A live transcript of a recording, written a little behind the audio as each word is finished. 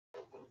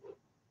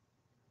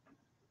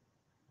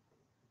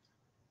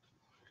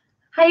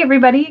Hi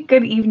everybody,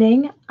 good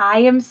evening. I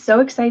am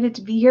so excited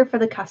to be here for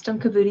the Custom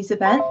Cabooties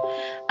event.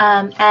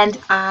 And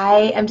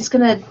I am just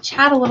gonna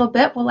chat a little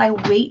bit while I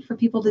wait for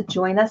people to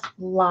join us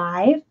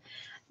live.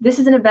 This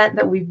is an event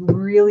that we've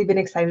really been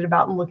excited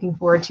about and looking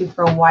forward to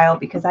for a while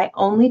because I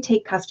only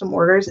take custom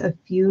orders a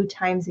few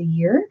times a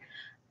year.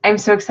 I'm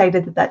so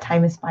excited that that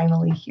time is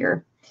finally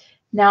here.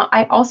 Now,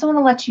 I also want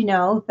to let you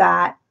know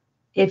that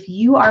if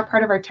you are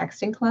part of our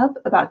texting club,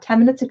 about 10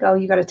 minutes ago,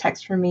 you got a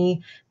text from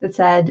me that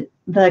said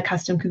the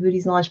Custom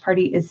Cabooties launch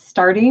party is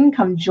starting.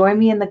 Come join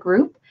me in the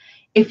group.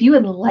 If you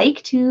would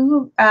like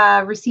to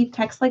receive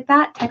texts like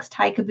that, text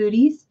Hi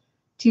Cabooties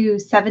to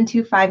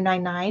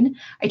 72599.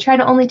 I try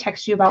to only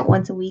text you about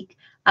once a week,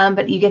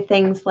 but you get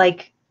things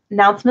like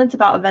announcements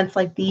about events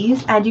like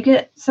these, and you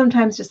get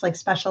sometimes just like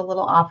special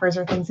little offers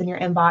or things in your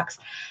inbox.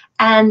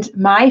 And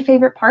my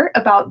favorite part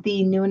about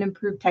the new and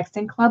improved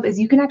texting club is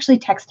you can actually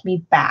text me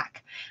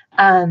back.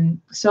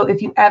 So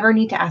if you ever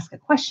need to ask a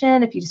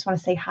question, if you just want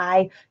to say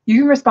hi, you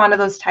can respond to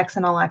those texts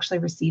and I'll actually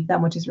receive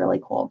them, which is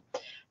really cool.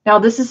 Now,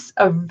 this is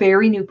a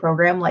very new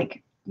program,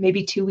 like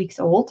maybe 2 weeks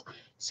old.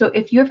 So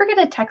if you ever get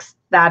a text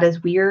that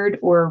is weird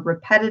or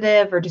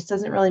repetitive or just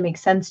doesn't really make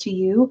sense to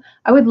you,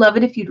 I would love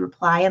it if you'd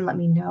reply and let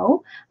me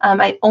know.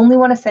 I only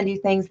want to send you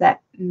things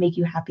that make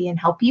you happy and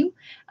help you.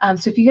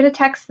 So if you get a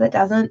text that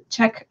doesn't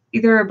check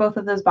either or both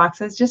of those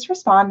boxes, just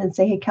respond and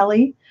say, hey,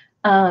 Kelly,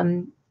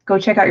 go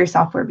check out your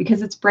software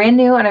because it's brand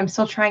new and I'm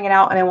still trying it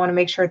out and I want to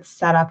make sure it's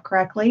set up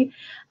correctly.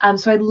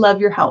 So I'd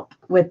love your help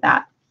with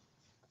that.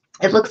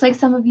 It looks like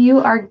some of you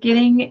are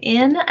getting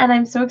in and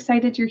I'm so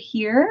excited you're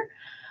here.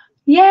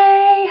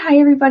 Yay! Hi,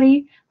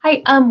 everybody.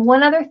 Hi.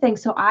 One other thing.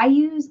 So I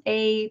use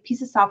a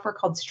piece of software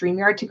called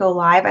StreamYard to go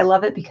live. I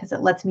love it because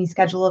it lets me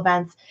schedule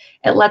events.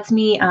 It lets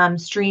me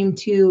stream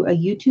to a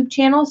YouTube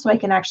channel so I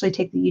can actually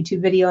take the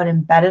YouTube video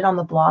and embed it on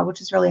the blog,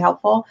 which is really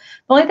helpful.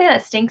 The only thing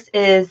that stinks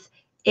is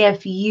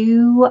if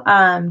you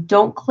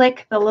don't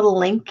click the little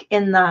link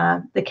in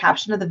the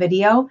caption of the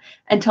video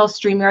and tell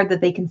StreamYard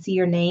that they can see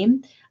your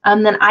name,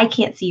 then I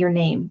can't see your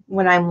name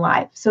when I'm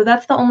live. So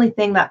that's the only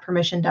thing that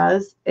permission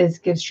does is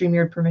give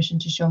StreamYard permission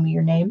to show me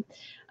your name.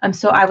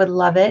 So I would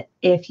love it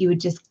if you would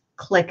just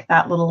click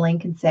that little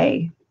link and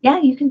say, yeah,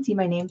 you can see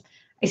my name.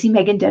 I see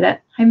Megan did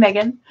it. Hi,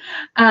 Megan.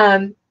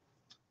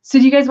 So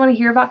do you guys want to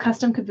hear about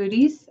Custom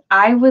Cabooties?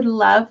 I would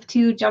love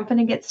to jump in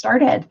and get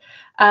started.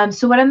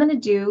 So what I'm going to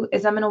do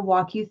is I'm going to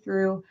walk you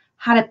through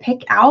how to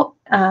pick out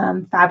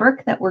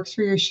fabric that works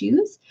for your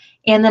shoes.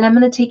 And then I'm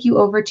going to take you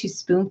over to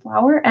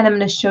Spoonflower and I'm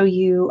going to show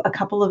you a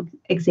couple of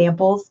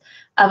examples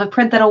of a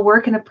print that'll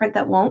work and a print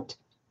that won't.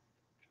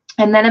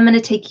 And then I'm going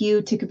to take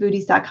you to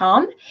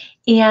cabooties.com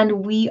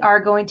and we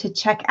are going to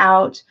check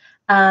out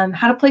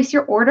how to place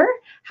your order,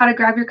 how to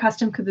grab your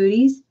custom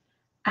cabooties.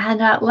 And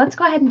let's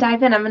go ahead and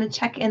dive in. I'm going to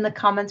check in the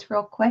comments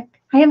real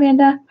quick. Hi,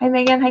 Amanda. Hi,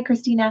 Megan. Hi,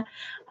 Christina.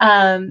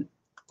 And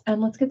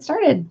let's get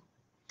started.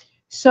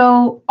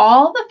 So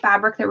all the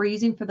fabric that we're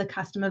using for the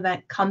custom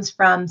event comes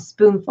from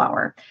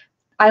Spoonflower.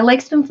 I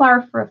like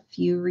Spoonflower for a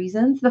few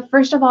reasons. The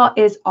first of all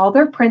is all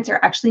their prints are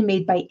actually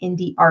made by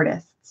indie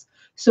artists.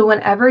 So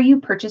whenever you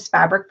purchase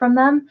fabric from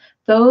them,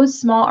 those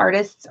small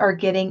artists are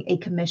getting a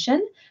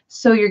commission.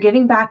 So you're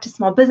giving back to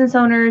small business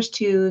owners,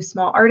 to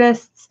small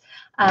artists,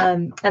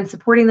 and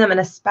supporting them.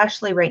 And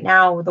especially right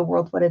now with the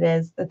world what it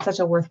is, it's such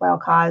a worthwhile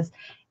cause.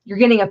 You're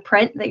getting a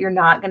print that you're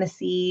not going to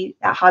see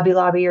at Hobby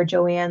Lobby or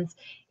Joann's.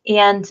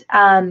 And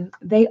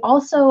they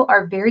also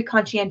are very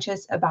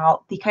conscientious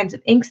about the kinds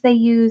of inks they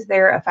use,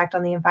 their effect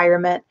on the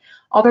environment.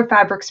 All their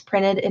fabrics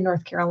printed in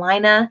North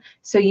Carolina.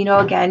 So, you know,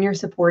 again, you're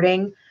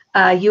supporting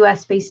a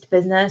US-based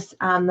business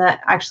that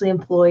actually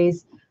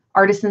employs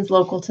artisans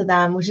local to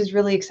them, which is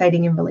really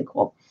exciting and really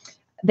cool.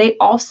 They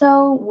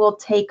also will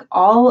take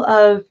all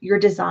of your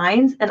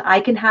designs and I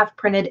can have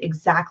printed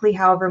exactly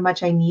however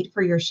much I need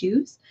for your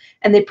shoes.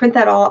 And they print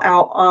that all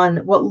out on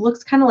what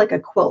looks kind of like a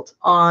quilt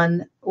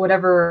on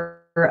whatever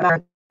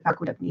fabric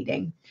would have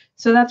needing.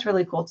 So that's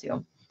really cool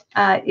too.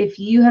 If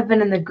you have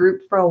been in the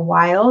group for a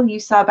while, you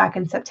saw back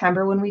in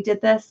September when we did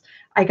this,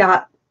 I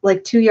got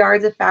like 2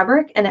 yards of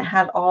fabric and it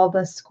had all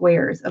the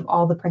squares of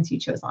all the prints you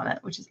chose on it,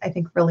 which is, I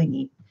think, really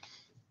neat.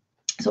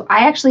 So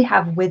I actually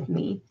have with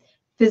me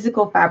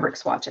physical fabric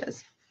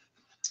swatches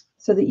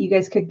so that you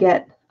guys could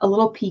get a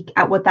little peek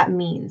at what that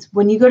means.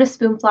 When you go to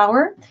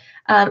Spoonflower,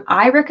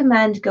 I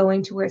recommend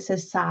going to where it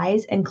says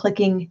size and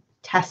clicking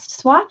test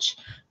swatch,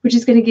 which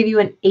is going to give you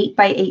an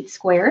 8x8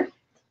 square.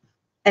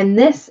 And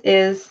this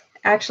is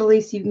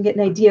actually, so you can get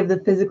an idea of the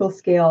physical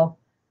scale,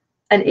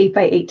 an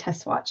 8x8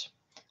 test swatch.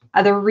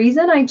 The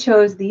reason I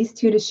chose these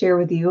two to share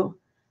with you,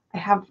 I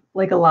have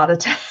like a lot of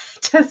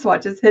test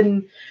swatches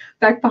hidden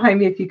back behind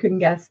me if you couldn't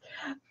guess.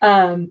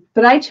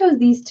 But I chose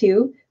these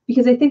two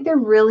because I think they're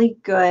really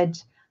good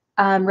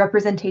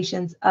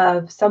representations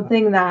of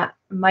something that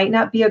might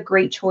not be a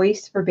great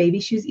choice for baby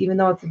shoes, even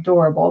though it's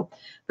adorable,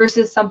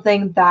 versus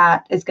something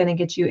that is going to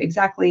get you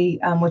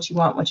exactly what you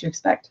want, what you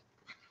expect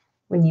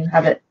when you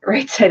have it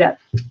right side up.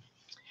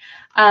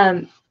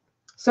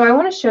 So I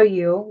want to show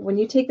you, when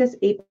you take this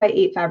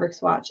 8x8 fabric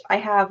swatch, I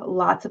have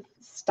lots of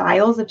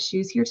styles of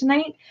shoes here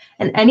tonight.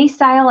 And any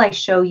style I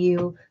show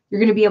you,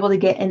 you're going to be able to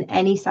get in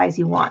any size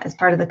you want as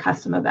part of the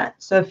custom event.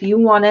 So if you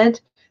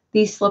wanted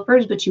these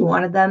slippers, but you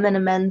wanted them in a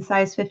men's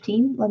size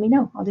 15, let me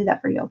know. I'll do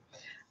that for you.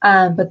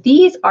 But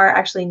these are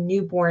actually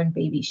newborn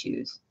baby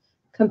shoes.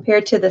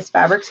 Compared to this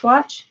fabric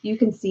swatch, you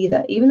can see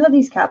that even though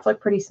these cats look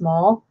pretty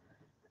small,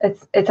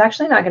 it's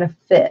actually not going to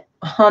fit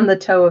on the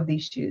toe of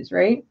these shoes,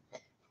 right?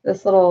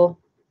 This little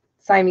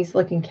Siamese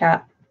looking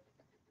cat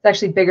is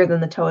actually bigger than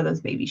the toe of those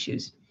baby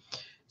shoes.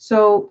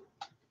 So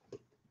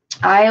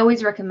I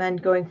always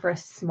recommend going for a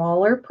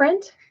smaller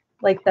print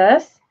like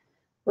this,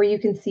 where you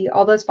can see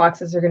all those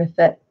foxes are going to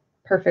fit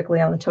perfectly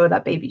on the toe of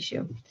that baby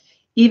shoe.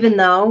 Even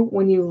though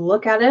when you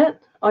look at it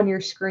on your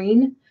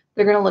screen,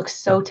 they're going to look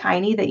so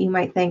tiny that you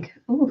might think,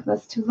 oh,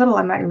 that's too little,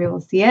 I'm not going to be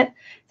able to see it.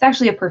 It's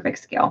actually a perfect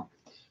scale.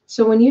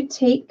 So when you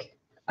take,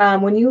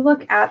 when you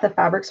look at the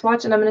fabric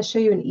swatch, and I'm going to show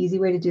you an easy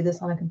way to do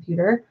this on a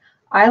computer,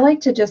 I like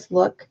to just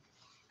look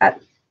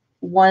at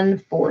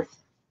 1/4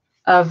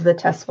 of the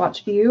test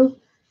swatch view,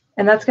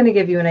 and that's going to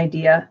give you an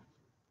idea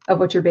of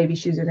what your baby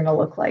shoes are going to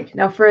look like.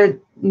 Now for a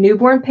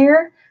newborn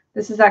pair,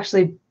 it's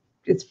actually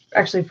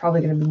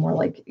probably going to be more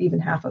like even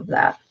half of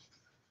that.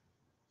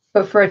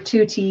 But for a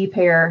 2T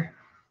pair,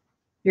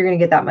 you're going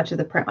to get that much of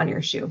the print on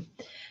your shoe.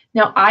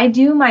 Now, I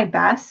do my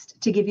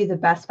best to give you the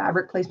best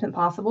fabric placement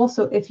possible.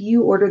 So if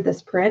you ordered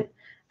this print,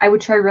 I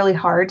would try really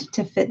hard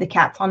to fit the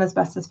cats on as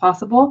best as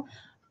possible.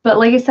 But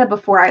like I said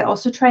before, I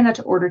also try not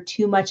to order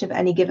too much of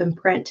any given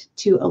print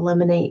to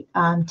eliminate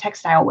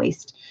textile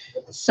waste.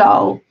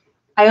 So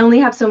I only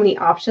have so many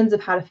options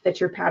of how to fit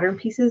your pattern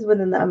pieces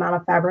within the amount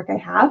of fabric I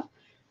have.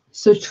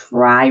 So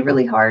try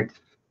really hard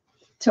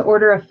to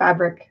order a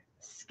fabric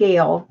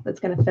scale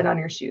that's going to fit on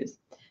your shoes.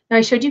 Now,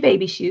 I showed you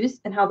baby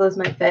shoes and how those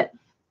might fit.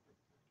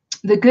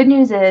 The good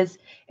news is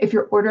if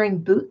you're ordering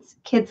boots,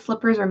 kids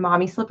slippers, or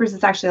mommy slippers,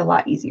 it's actually a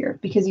lot easier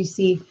because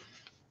you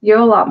have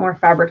a lot more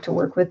fabric to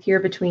work with here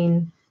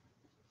between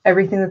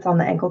everything that's on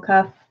the ankle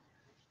cuff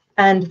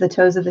and the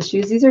toes of the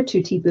shoes. These are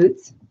 2T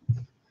boots,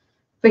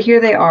 but here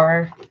they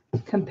are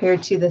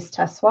compared to this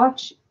test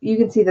swatch. You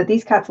can see that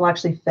these cats will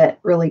actually fit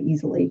really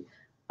easily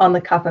on the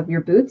cuff of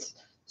your boots.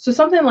 So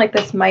something like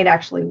this might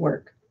actually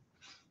work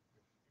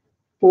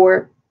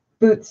for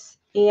boots.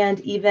 And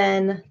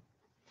even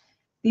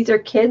these are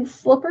kids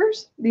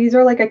slippers. These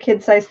are like a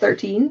kid size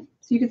 13.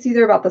 So you can see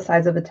they're about the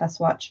size of a test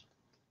swatch.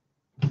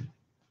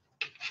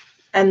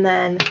 And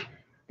then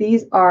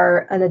these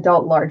are an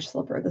adult large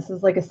slipper. This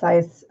is like a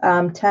size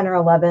 10 or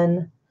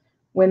 11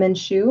 women's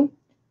shoe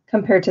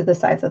compared to the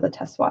size of the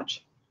test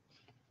swatch.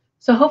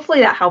 So hopefully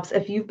that helps.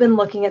 If you've been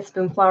looking at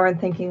Spoonflower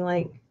and thinking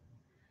like,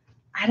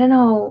 I don't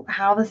know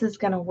how this is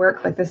going to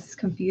work, like this is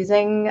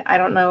confusing, I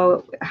don't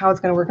know how it's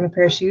going to work in a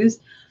pair of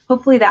shoes,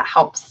 hopefully that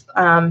helps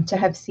to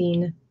have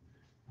seen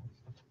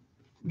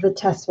the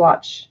test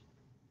swatch,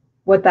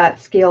 what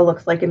that scale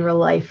looks like in real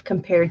life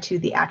compared to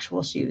the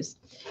actual shoes.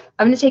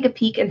 I'm going to take a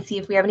peek and see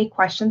if we have any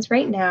questions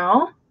right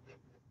now.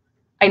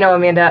 I know,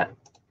 Amanda,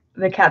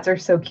 the cats are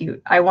so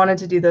cute. I wanted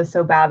to do those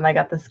so bad, and I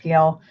got the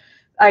scale.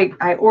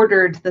 I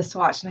ordered the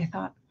swatch, and I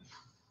thought,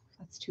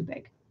 that's too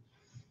big.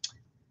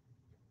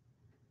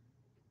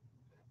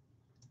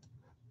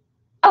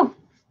 Oh,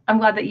 I'm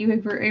glad that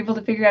you were able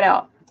to figure it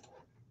out.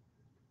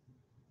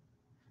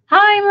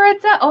 Hi,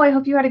 Maritza. Oh, I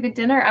hope you had a good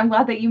dinner. I'm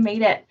glad that you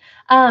made it.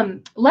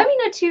 Let me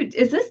know too,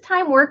 does this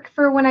time work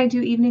for when I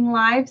do evening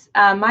lives?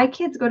 My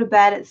kids go to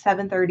bed at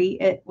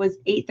 7:30. It was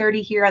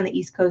 8:30 here on the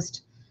East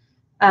Coast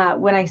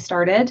when I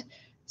started.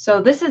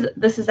 So this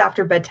is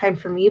after bedtime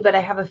for me, but I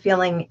have a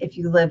feeling if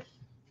you live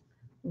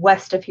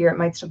west of here, it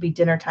might still be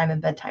dinner time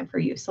and bedtime for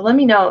you. So let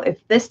me know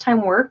if this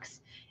time works.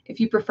 If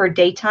you prefer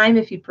daytime,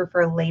 if you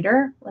prefer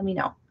later, let me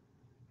know.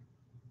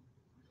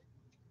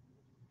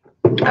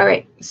 All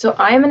right, so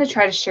I am going to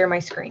try to share my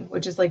screen,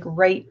 which is like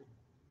right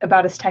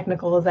about as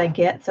technical as I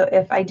get. So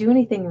if I do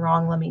anything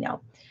wrong, let me know.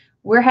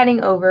 We're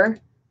heading over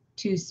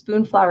to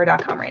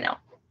spoonflower.com right now.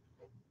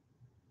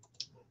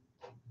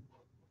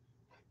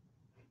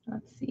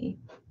 Let's see.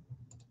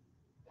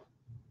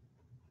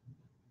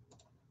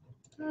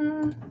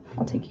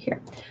 I'll take you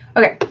here.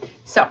 Okay,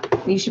 so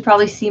you should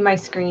probably see my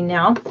screen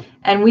now.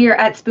 And we are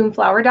at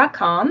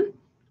spoonflower.com.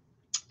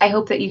 I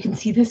hope that you can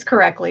see this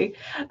correctly.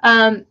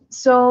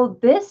 So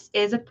this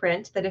is a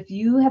print that if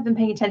you have been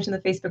paying attention to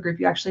the Facebook group,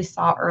 you actually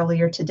saw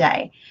earlier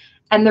today.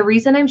 And the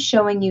reason I'm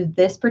showing you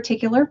this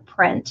particular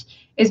print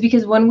is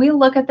because when we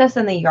look at this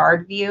in the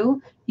yard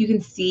view, you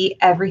can see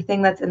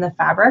everything that's in the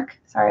fabric.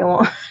 Sorry,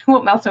 I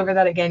won't mouse over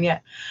that again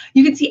yet.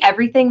 You can see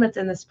everything that's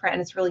in this print,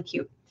 and it's really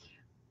cute.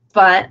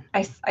 But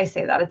I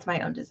say that it's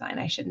my own design.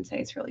 I shouldn't say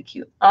it's really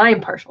cute.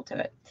 I'm partial to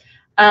it.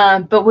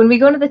 But when we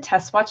go to the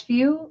test swatch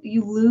view,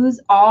 you lose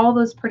all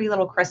those pretty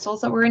little crystals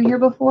that were in here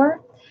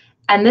before.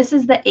 And this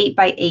is the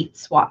 8x8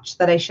 swatch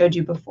that I showed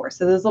you before.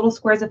 So those little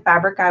squares of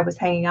fabric I was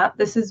hanging up,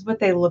 this is what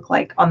they look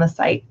like on the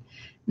site.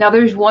 Now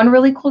there's one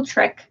really cool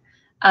trick.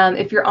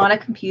 If you're on a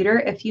computer,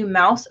 if you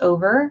mouse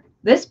over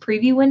this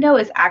preview window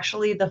is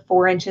actually the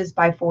 4 inches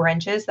by 4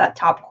 inches, that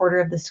top quarter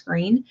of the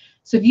screen.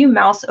 So if you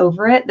mouse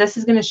over it, this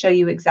is going to show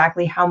you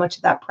exactly how much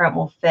of that print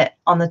will fit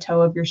on the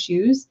toe of your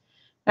shoes.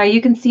 Now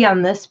you can see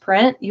on this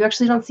print, you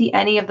actually don't see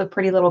any of the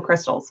pretty little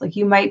crystals. Like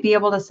you might be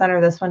able to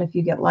center this one if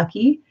you get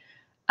lucky.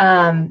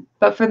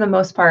 But for the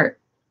most part,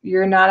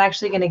 you're not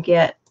actually going to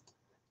get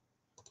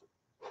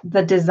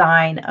the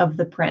design of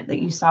the print that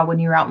you saw when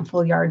you were out in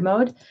full yard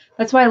mode.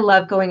 That's why I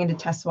love going into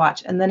test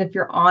swatch. And then if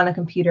you're on a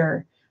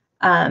computer,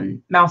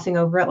 mousing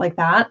over it like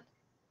that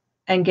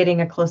and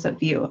getting a close-up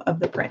view of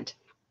the print.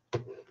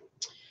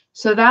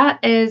 So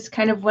that is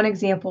kind of one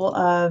example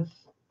of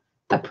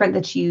a print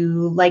that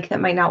you like that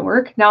might not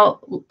work.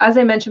 Now, as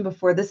I mentioned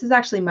before, this is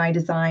actually my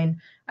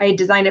design. I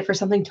designed it for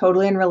something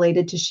totally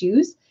unrelated to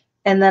shoes.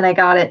 And then I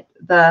got it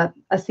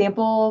a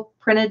sample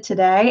printed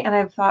today, and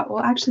I thought,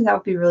 well, actually, that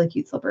would be really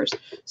cute slippers.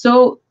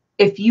 So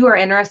if you are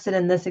interested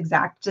in this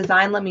exact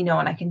design, let me know,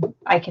 and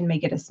I can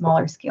make it a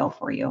smaller scale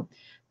for you.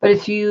 But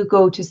if you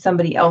go to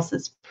somebody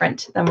else's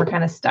print, then we're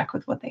kind of stuck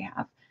with what they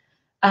have.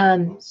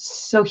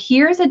 So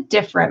here's a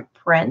different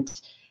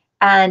print.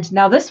 And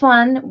now this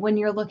one, when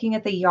you're looking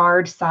at the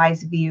yard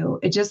size view,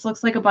 it just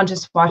looks like a bunch of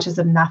swatches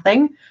of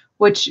nothing,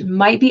 which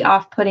might be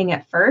off-putting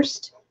at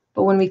first.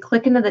 But when we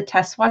click into the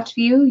test swatch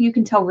view, you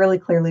can tell really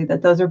clearly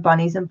that those are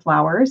bunnies and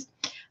flowers.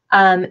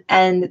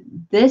 And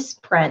this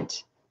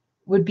print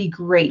would be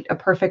great, a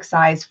perfect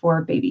size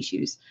for baby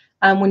shoes.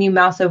 When you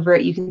mouse over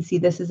it, you can see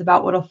this is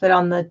about what'll fit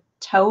on the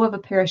toe of a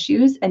pair of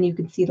shoes, and you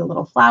can see the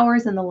little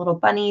flowers and the little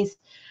bunnies.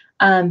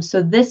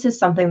 So this is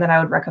something that I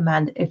would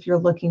recommend if you're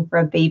looking for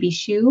a baby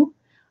shoe,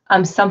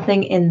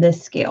 something in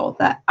this scale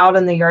that out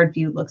in the yard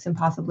view looks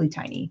impossibly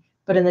tiny,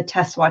 but in the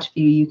test swatch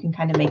view, you can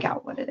kind of make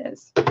out what it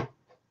is.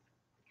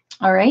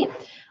 All right.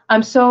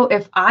 So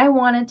if I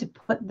wanted to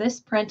put this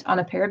print on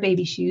a pair of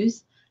baby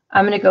shoes,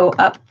 I'm going to go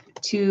up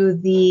to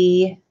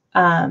the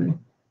URL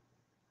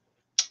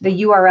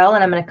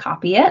and I'm going to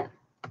copy it.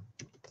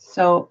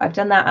 So I've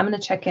done that. I'm going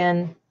to check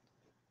in,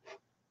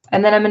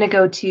 and then I'm going to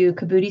go to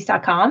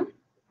cabooties.com,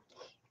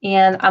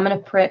 and I'm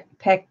going to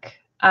pick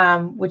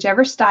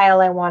whichever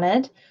style I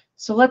wanted.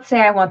 So let's say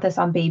I want this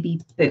on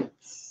baby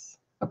boots.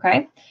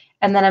 Okay.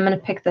 And then I'm going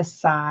to pick the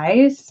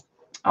size.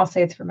 I'll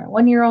say it's for my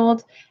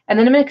 1-year-old. And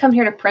then I'm going to come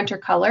here to print or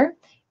color.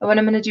 And what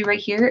I'm going to do right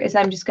here is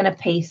I'm just going to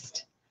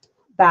paste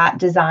that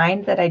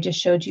design that I just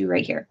showed you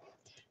right here.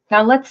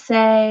 Now, let's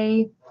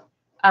say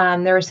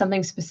there was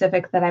something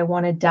specific that I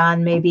wanted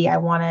done. Maybe I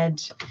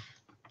wanted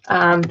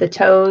the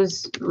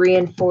toes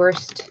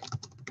reinforced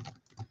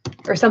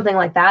or something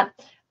like that.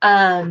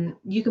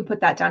 You can put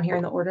that down here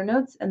in the order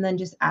notes and then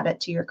just add it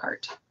to your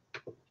cart.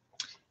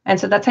 And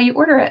so that's how you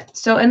order it.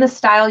 So in the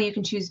style, you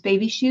can choose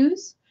baby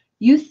shoes.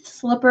 Youth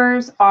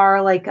slippers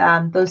are like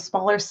those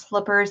smaller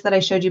slippers that I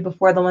showed you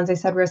before, the ones I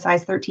said were a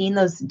size 13,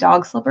 those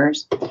dog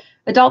slippers.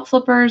 Adult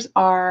slippers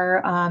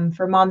are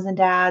for moms and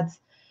dads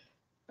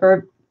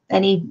or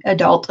any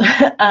adult.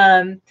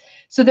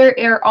 So there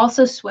are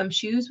also swim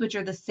shoes, which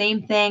are the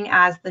same thing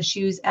as the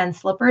shoes and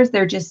slippers.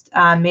 They're just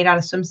made out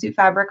of swimsuit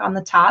fabric on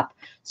the top,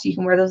 so you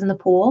can wear those in the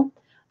pool.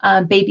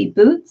 Baby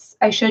boots,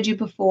 I showed you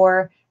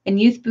before, and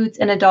youth boots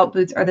and adult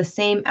boots are the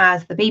same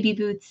as the baby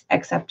boots,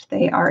 except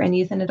they are in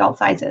youth and adult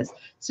sizes.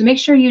 So make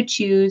sure you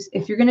choose,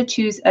 if you're going to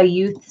choose a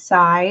youth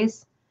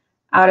size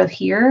out of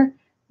here,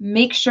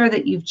 make sure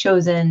that you've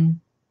chosen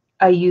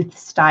a youth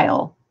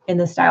style in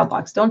the style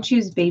box. Don't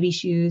choose baby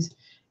shoes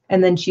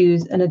and then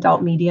choose an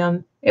adult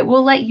medium. It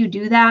will let you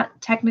do that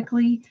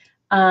technically.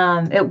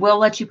 It will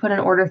let you put an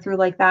order through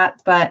like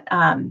that, but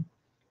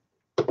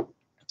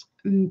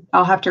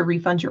I'll have to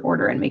refund your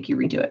order and make you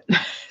redo it.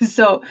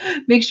 So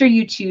make sure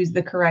you choose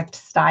the correct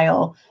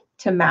style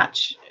to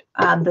match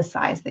the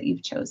size that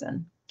you've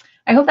chosen.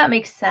 I hope that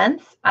makes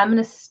sense. I'm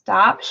going to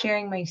stop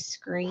sharing my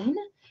screen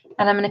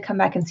and I'm going to come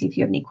back and see if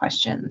you have any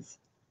questions.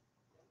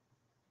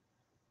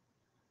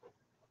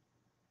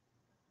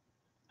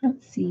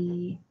 Let's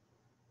see.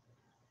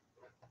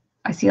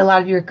 I see a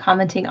lot of you are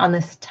commenting on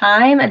this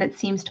time and it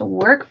seems to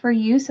work for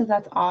you, so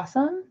that's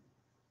awesome.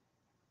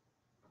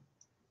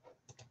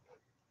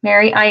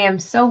 Mary, I am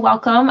so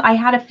welcome. I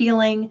had a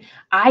feeling,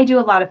 I do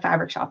a lot of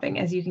fabric shopping,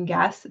 as you can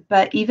guess,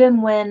 but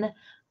even when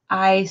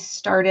I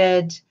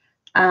started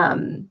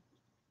Cabooties,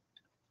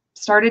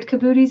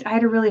 I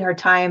had a really hard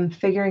time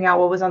figuring out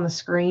what was on the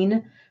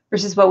screen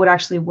versus what would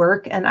actually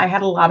work. And I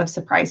had a lot of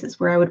surprises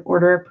where I would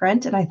order a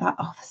print and I thought,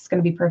 oh, this is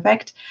going to be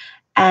perfect.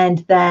 And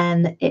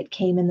then it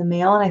came in the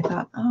mail and I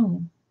thought,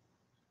 oh,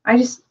 I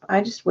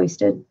just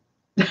wasted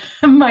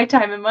my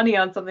time and money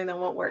on something that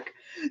won't work.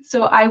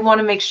 So I want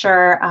to make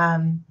sure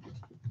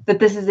that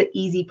this is an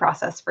easy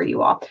process for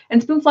you all.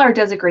 And Spoonflower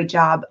does a great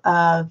job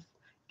of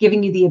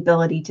giving you the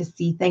ability to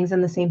see things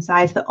in the same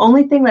size. The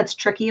only thing that's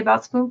tricky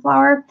about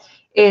Spoonflower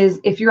is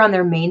if you're on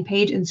their main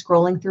page and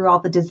scrolling through all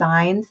the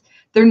designs,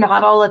 they're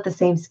not all at the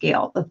same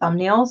scale, the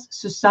thumbnails.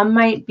 So some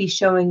might be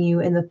showing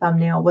you in the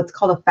thumbnail what's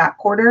called a fat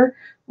quarter,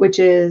 which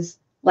is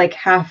like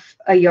half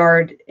a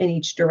yard in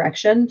each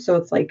direction. So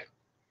it's like,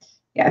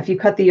 yeah, if you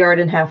cut the yard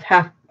in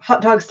half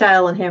hot dog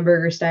style and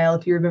hamburger style,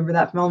 if you remember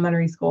that from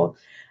elementary school.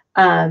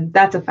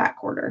 That's a fat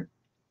quarter.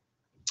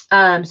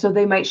 So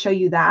they might show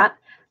you that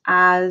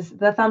as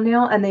the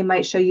thumbnail, and they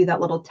might show you that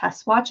little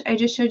test swatch I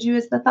just showed you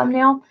as the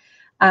thumbnail.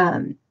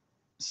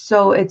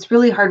 So it's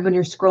really hard when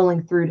you're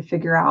scrolling through to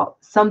figure out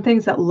some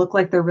things that look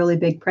like they're really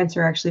big prints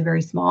are actually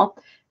very small,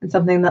 and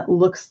something that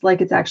looks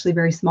like it's actually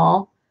very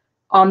small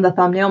on the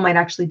thumbnail might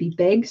actually be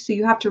big. So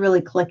you have to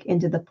really click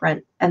into the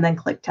print and then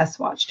click test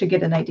swatch to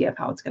get an idea of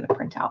how it's going to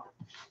print out.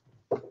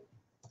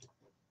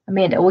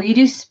 Amanda, will you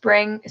do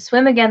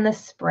swim again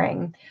this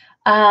spring?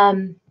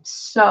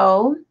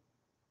 So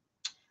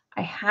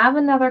I have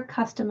another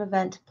custom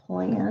event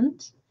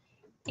planned,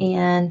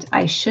 and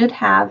I should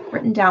have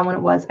written down when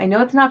it was. I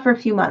know it's not for a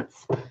few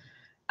months.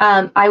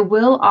 I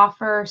will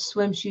offer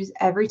swim shoes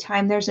every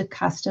time there's a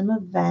custom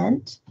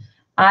event.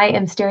 I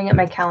am staring at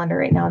my calendar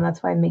right now, and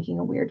that's why I'm making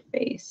a weird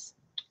face.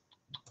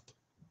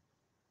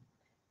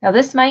 Now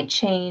this might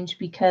change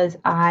because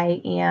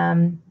I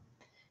am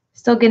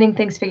still getting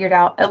things figured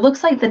out. It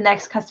looks like the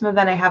next custom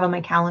event I have on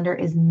my calendar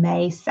is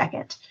May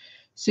 2nd.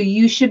 So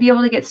you should be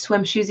able to get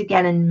swim shoes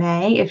again in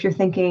May if you're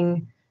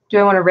thinking, do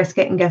I want to risk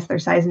it and guess their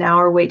size now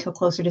or wait till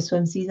closer to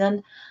swim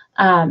season?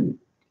 I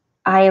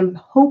am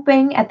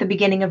hoping at the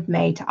beginning of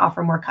May to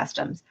offer more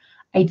customs.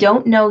 I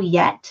don't know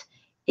yet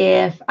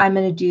if I'm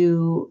going to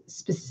do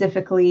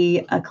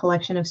specifically a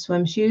collection of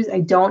swim shoes.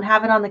 I don't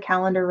have it on the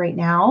calendar right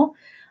now.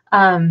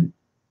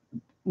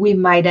 We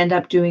might end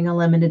up doing a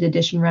limited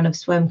edition run of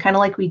swim, kind of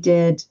like we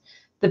did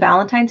the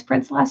Valentine's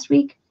prints last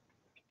week,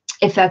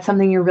 if that's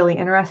something you're really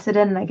interested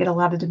in and I get a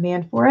lot of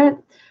demand for it.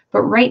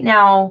 But right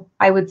now,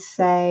 I would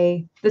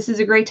say this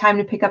is a great time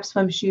to pick up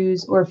swim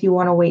shoes, or if you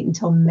want to wait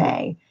until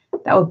May,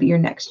 that would be your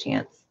next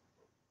chance.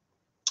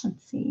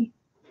 Let's see.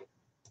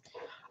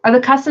 Are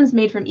the customs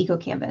made from Eco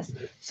Canvas?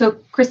 So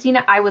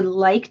Christina, I would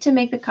like to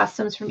make the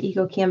customs from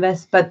Eco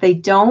Canvas, but they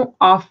don't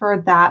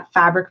offer that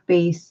fabric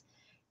base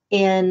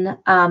in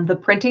the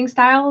printing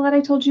style that I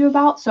told you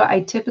about. So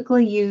I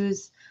typically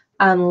use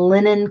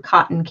linen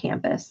cotton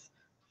canvas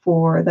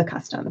for the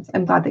customs.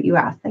 I'm glad that you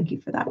asked. Thank you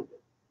for that.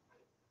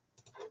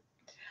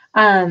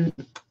 I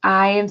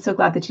am so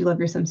glad that you love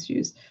your swim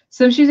shoes.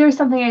 Swim shoes are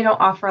something I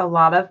don't offer a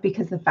lot of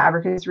because the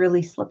fabric is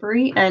really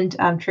slippery and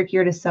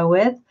trickier to sew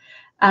with.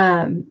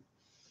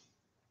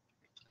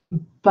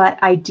 But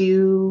I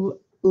do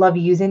love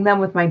using them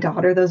with my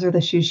daughter. Those are the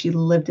shoes she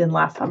lived in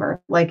last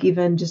summer, like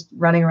even just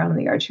running around in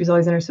the yard. She was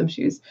always in her swim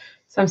shoes.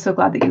 So I'm so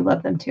glad that you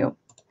love them too.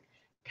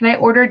 Can I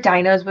order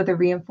dinos with a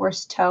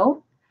reinforced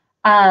toe?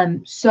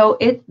 So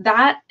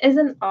that is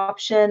an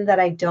option that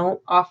I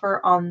don't offer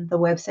on the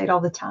website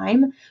all the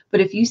time. But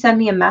if you send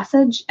me a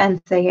message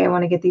and say, hey, I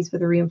want to get these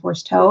with a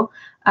reinforced toe,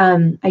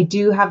 I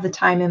do have the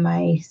time in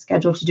my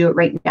schedule to do it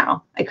right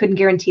now. I couldn't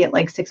guarantee it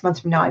like 6 months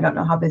from now. I don't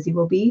know how busy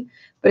we'll be.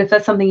 But if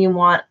that's something you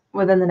want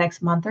within the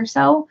next month or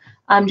so,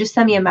 just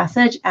send me a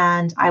message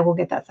and I will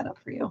get that set up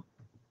for you.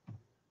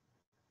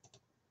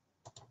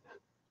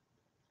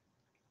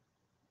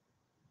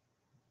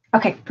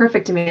 Okay,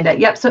 perfect, Amanda.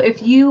 Yep, so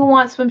if you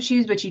want swim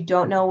shoes, but you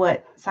don't know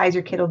what size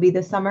your kid will be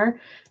this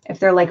summer, if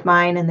they're like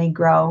mine and they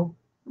grow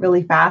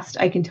really fast,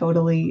 I can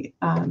totally,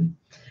 I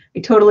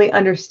totally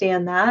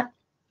understand that.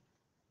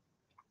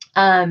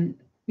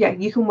 Yeah,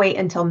 you can wait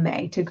until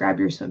May to grab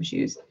your swim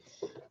shoes.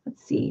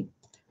 Let's see.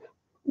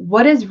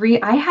 What is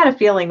I had a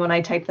feeling when I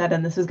typed that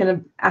in, this was going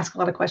to ask a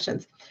lot of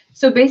questions.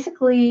 So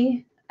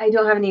basically, I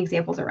don't have any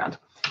examples around,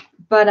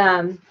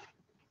 but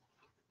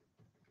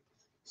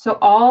so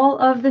all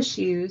of the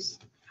shoes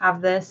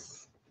have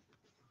this,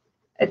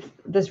 it's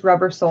this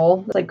rubber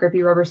sole, like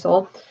grippy rubber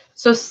sole.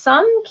 So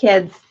some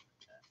kids,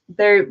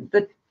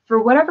 for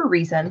whatever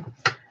reason,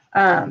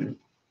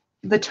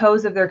 the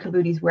toes of their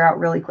cabooties wear out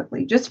really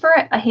quickly, just for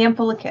a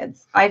handful of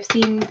kids. I've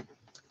seen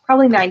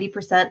probably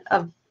 90%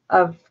 of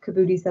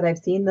cabooties that I've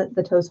seen,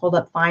 the toes hold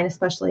up fine,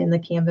 especially in the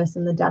canvas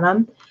and the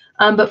denim.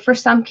 But for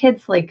some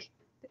kids, like,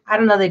 I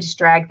don't know, they just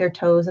drag their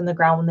toes in the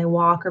ground when they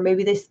walk, or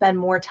maybe they spend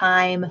more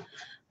time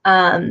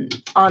on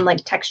like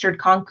textured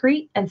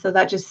concrete, and so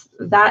that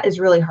is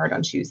really hard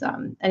on shoes.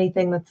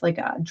 Anything that's like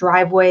a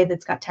driveway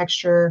that's got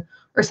texture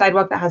or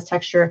sidewalk that has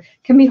texture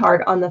can be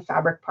hard on the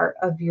fabric part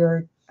of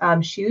your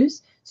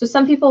shoes. So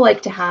some people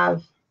like to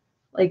have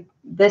like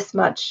this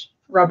much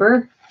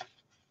rubber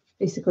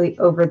basically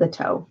over the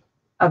toe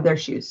of their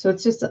shoes. So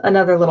it's just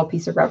another little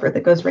piece of rubber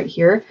that goes right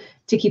here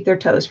to keep their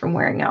toes from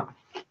wearing out.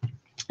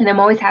 And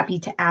I'm always happy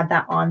to add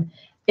that on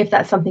if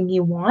that's something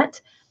you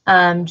want.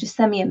 Just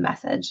send me a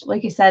message.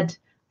 Like I said,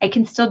 I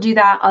can still do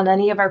that on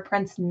any of our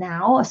prints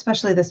now,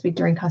 especially this week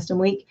during custom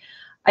week.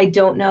 I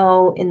don't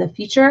know in the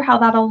future how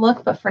that'll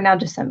look, but for now,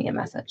 just send me a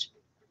message.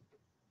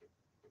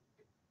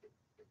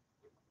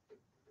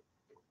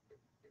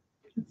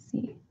 Let's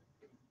see.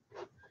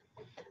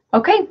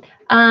 Okay,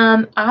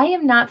 I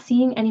am not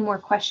seeing any more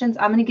questions.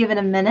 I'm going to give it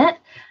a minute.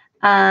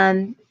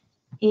 And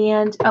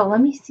oh, let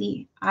me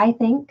see. I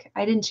think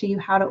I didn't show you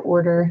how to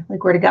order,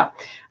 like where to go.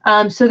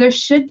 So there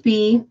should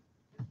be,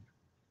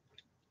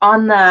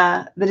 on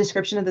the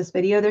description of this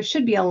video, there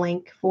should be a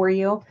link for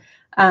you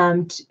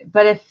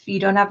But if you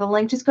don't have the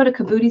link, just go to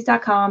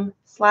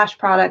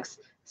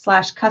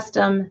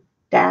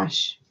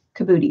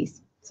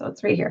cabooties.com/products/custom-cabooties. So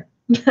it's right here.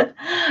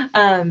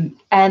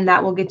 And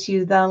that will get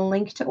you the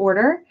link to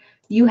order.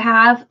 You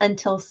have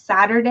until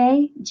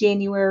Saturday,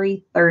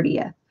 January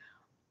 30th.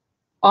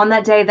 On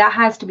that day, that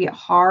has to be a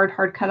hard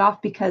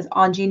cutoff, because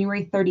on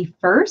January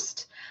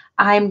 31st,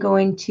 I'm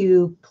going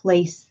to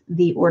place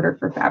the order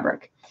for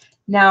fabric.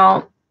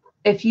 Now,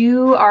 if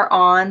you are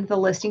on the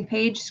listing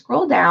page,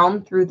 scroll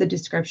down through the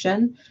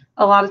description.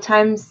 A lot of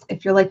times,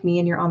 if you're like me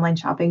and you're online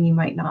shopping, you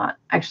might not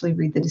actually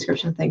read the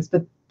description of things,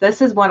 but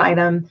this is one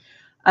item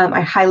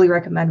I highly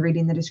recommend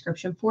reading the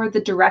description for.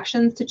 The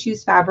directions to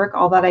choose fabric,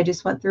 all that I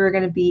just went through, are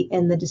going to be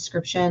in the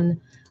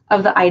description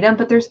of the item,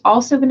 but there's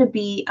also going to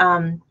be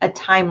a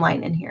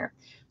timeline in here.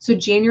 So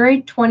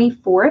January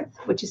 24th,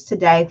 which is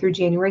today, through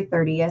January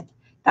 30th,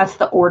 that's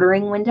the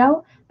ordering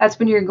window. That's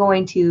when you're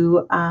going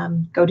to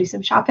go do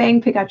some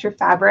shopping, pick out your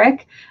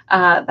fabric.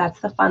 That's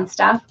the fun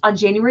stuff. On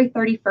January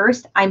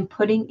 31st, I'm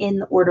putting in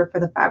the order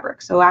for the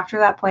fabric. So after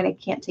that point, I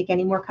can't take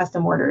any more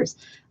custom orders.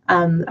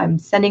 I'm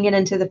sending it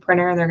into the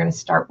printer, and they're going to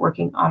start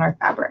working on our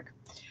fabric.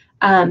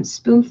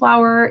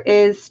 Spoonflower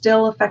is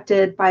still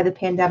affected by the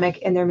pandemic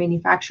in their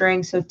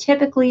manufacturing. So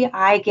typically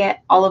I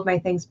get all of my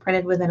things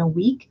printed within a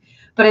week,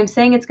 but I'm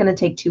saying it's going to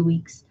take 2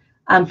 weeks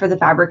for the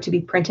fabric to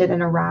be printed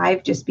and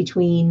arrive, just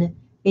between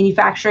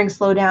manufacturing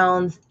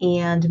slowdowns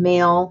and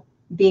mail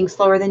being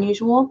slower than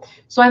usual.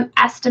 So I'm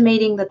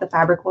estimating that the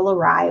fabric will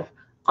arrive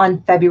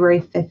on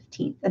February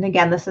 15th. And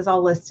again, this is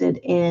all listed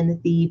in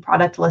the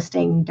product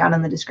listing down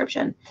in the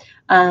description.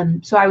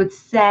 So I would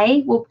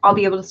say I'll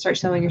be able to start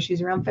sewing your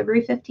shoes around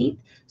February 15th.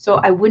 So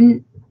I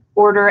wouldn't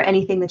order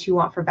anything that you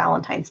want for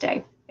Valentine's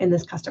Day in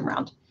this custom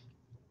round.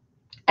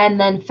 And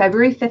then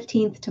February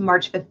 15th to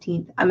March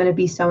 15th, I'm going to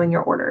be sewing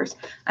your orders.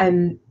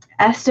 I'm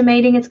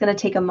estimating it's going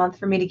to take a month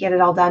for me to get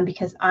it all done,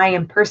 because I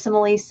am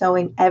personally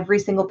sewing every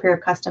single pair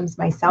of customs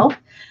myself.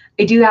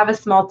 I do have a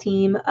small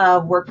team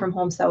of work from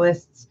home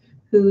sewists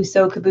who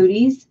sew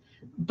cabooties,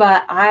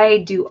 but I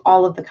do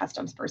all of the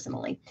customs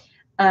personally.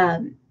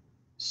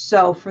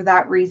 So for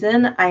that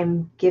reason,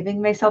 I'm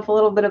giving myself a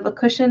little bit of a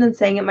cushion and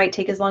saying it might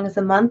take as long as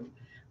a month.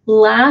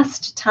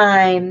 Last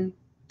time,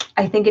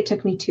 I think it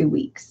took me 2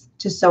 weeks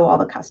to sew all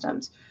the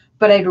customs,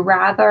 but I'd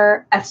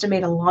rather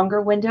estimate a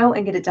longer window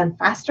and get it done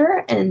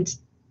faster, and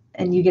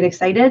you get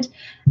excited,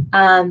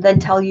 than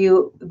tell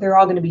you they're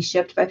all going to be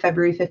shipped by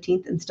February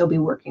 15th and still be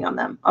working on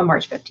them on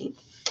March 15th.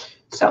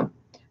 So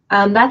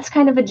that's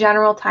kind of a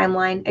general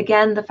timeline.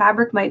 Again, the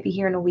fabric might be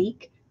here in a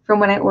week from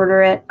when I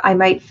order it. I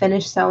might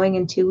finish sewing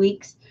in 2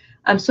 weeks.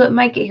 So it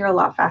might get here a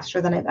lot faster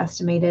than I've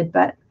estimated,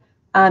 but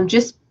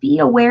just be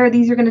aware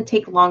these are going to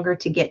take longer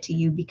to get to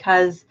you,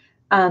 because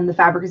the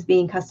fabric is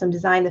being custom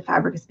designed, the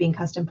fabric is being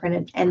custom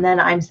printed, and then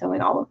I'm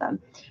sewing all of them.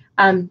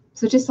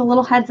 So just a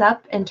little heads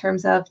up in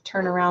terms of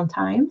turnaround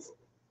times.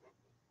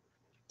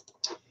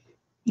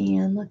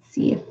 And let's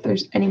see if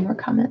there's any more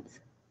comments.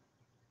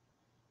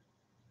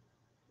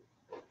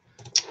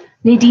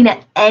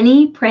 Nadina,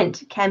 any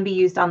print can be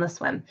used on the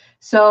swim.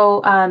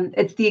 So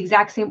it's the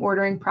exact same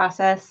ordering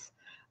process.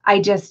 I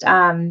just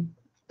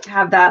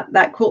have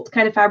that quilt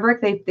kind of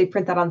fabric. They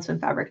print that on swim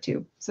fabric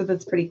too. So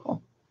that's pretty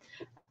cool.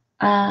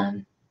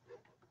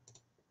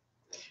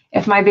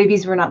 If my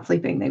babies were not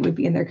sleeping, they would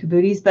be in their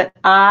cabooties. But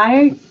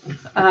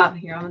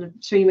here, I'm going to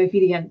show you my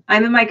feet again.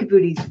 I'm in my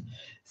cabooties.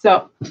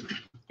 So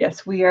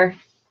yes, we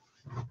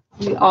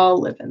all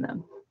live in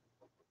them.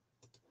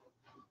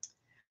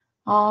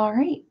 All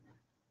right.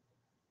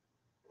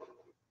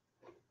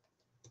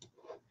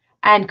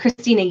 And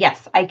Christina,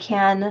 yes, I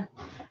can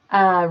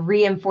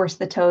reinforce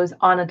the toes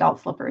on adult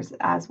slippers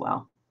as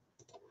well.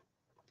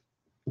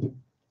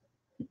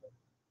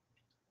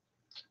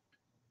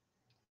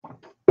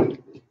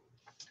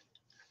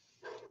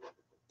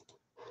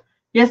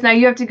 Yes, now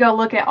you have to go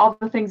look at all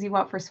the things you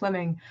want for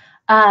swimming.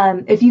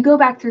 If you go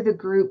back through the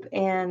group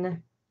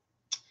in,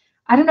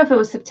 I don't know if it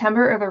was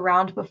September or the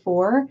round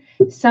before,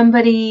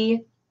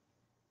 somebody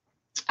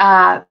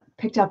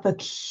picked up the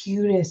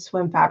cutest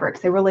swim fabrics.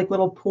 They were like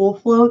little pool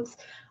floats.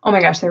 Oh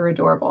my gosh, they were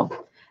adorable.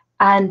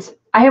 And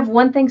I have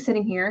one thing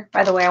sitting here,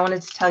 by the way, I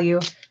wanted to tell you.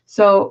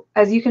 So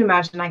as you can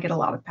imagine, I get a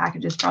lot of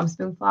packages from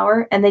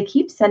Spoonflower, and they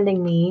keep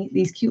sending me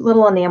these cute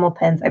little enamel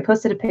pins. I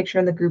posted a picture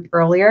in the group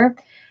earlier,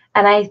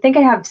 and I think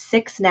I have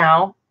 6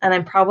 now, and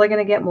I'm probably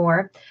going to get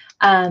more.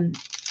 And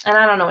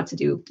I don't know what to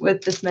do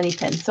with this many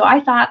pins. So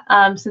I thought,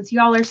 since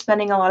you all are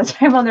spending a lot of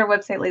time on their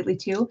website lately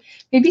too,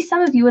 maybe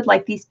some of you would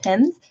like these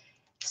pins.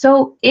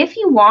 So if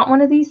you want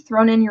one of these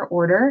thrown in your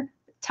order,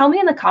 tell me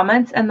in the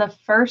comments, and the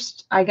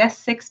first, I guess,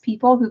 6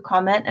 people who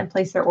comment and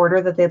place their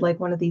order that they'd like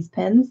one of these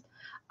pins,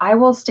 I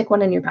will stick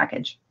one in your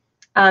package.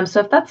 So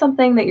if that's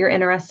something that you're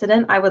interested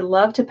in, I would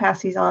love to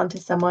pass these on to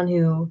someone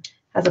who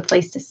has a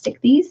place to stick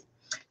these.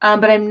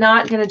 But I'm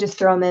not going to just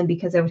throw them in,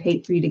 because I would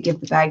hate for you to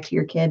give the bag to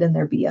your kid and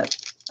there be a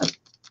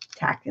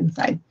tack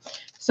inside.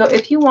 So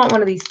if you want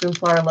one of these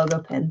Spoonflower logo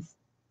pins,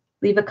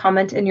 leave a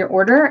comment in your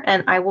order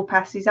and I will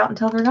pass these out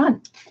until they're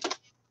gone.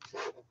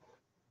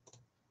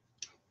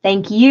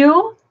 Thank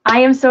you. I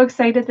am so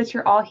excited that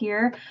you're all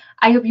here.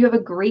 I hope you have a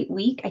great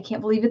week. I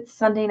can't believe it's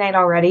Sunday night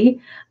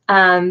already.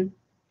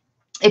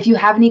 If you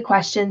have any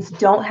questions,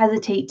 don't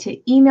hesitate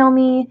to email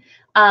me.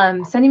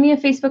 Sending me a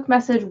Facebook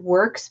message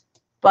works,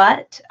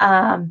 but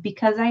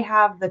because I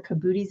have the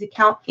Cabooties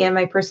account and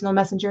my personal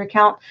messenger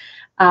account,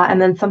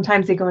 and then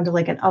sometimes they go into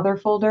like an other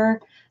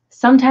folder,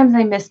 sometimes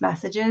I miss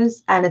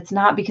messages, and it's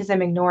not because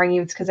I'm ignoring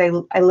you, it's because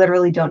I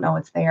literally don't know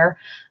it's there.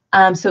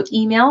 So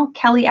email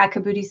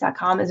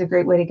kelly@cabooties.com is a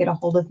great way to get a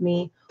hold of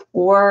me,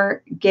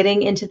 or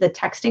getting into the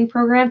texting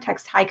program.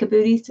 Text Hi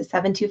Cabooties to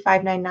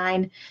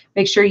 72599.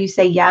 Make sure you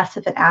say yes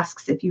if it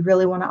asks if you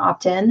really want to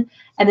opt in,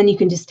 and then you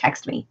can just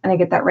text me, and I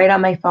get that right on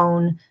my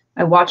phone.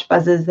 My watch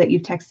buzzes that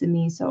you've texted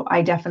me, so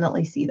I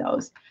definitely see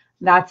those.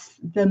 That's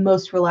the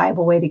most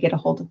reliable way to get a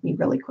hold of me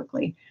really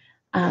quickly.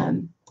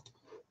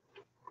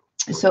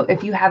 So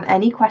if you have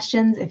any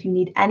questions, if you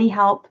need any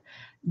help,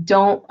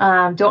 don't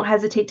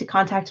hesitate to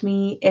contact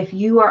me. If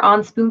you are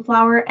on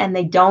Spoonflower and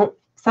they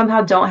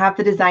somehow don't have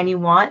the design you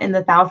want in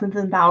the thousands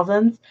and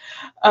thousands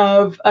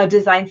of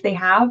designs they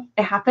have,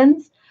 it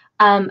happens.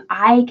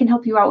 I can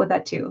help you out with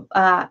that too.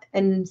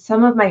 And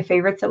some of my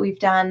favorites that we've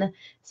done,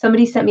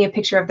 somebody sent me a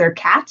picture of their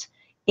cat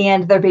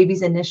and their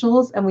baby's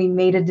initials, and we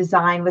made a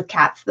design with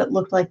cats that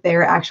looked like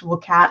their actual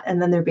cat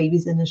and then their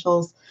baby's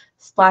initials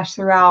splashed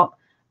throughout.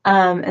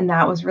 And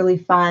that was really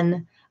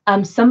fun.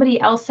 Somebody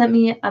else sent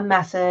me a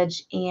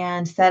message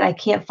and said, I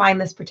can't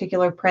find this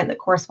particular print that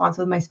corresponds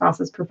with my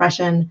spouse's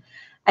profession.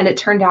 And it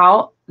turned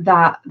out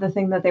that the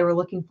thing that they were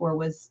looking for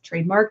was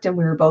trademarked, and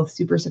we were both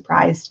super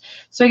surprised.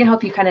 So I can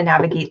help you kind of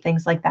navigate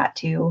things like that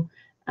too.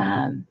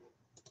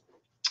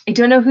 I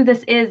don't know who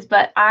this is,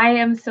 but I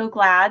am so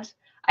glad.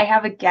 I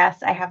have a guess.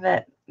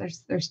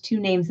 There's two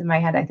names in my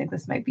head I think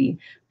this might be,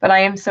 but I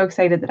am so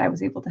excited that I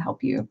was able to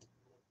help you.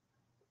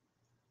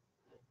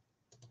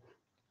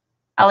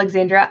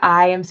 Alexandra,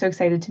 I am so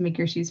excited to make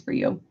your shoes for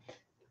you.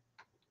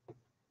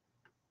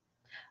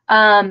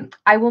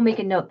 I will make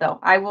a note though.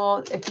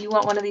 If you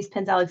want one of these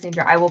pins,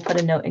 Alexandra, I will put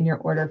a note in your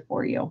order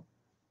for you.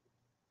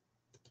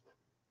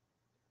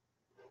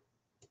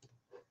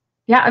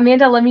 Yeah,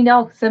 Amanda, let me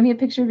know. Send me a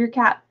picture of your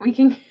cat. We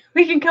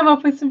can come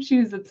up with some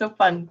shoes. It's so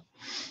fun.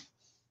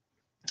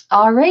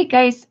 All right,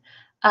 guys.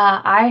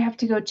 I have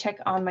to go check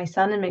on my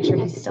son and make sure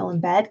he's still in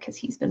bed because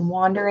he's been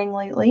wandering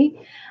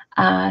lately.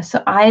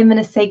 So I am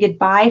going to say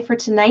goodbye for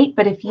tonight.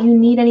 But if you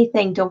need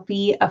anything, don't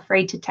be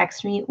afraid to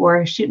text me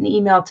or shoot an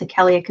email to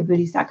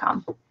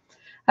kelly@cabooties.com.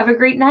 Have a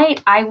great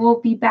night. I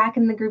will be back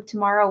in the group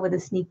tomorrow with a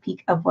sneak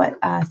peek of what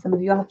some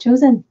of you all have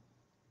chosen.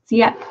 See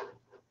ya.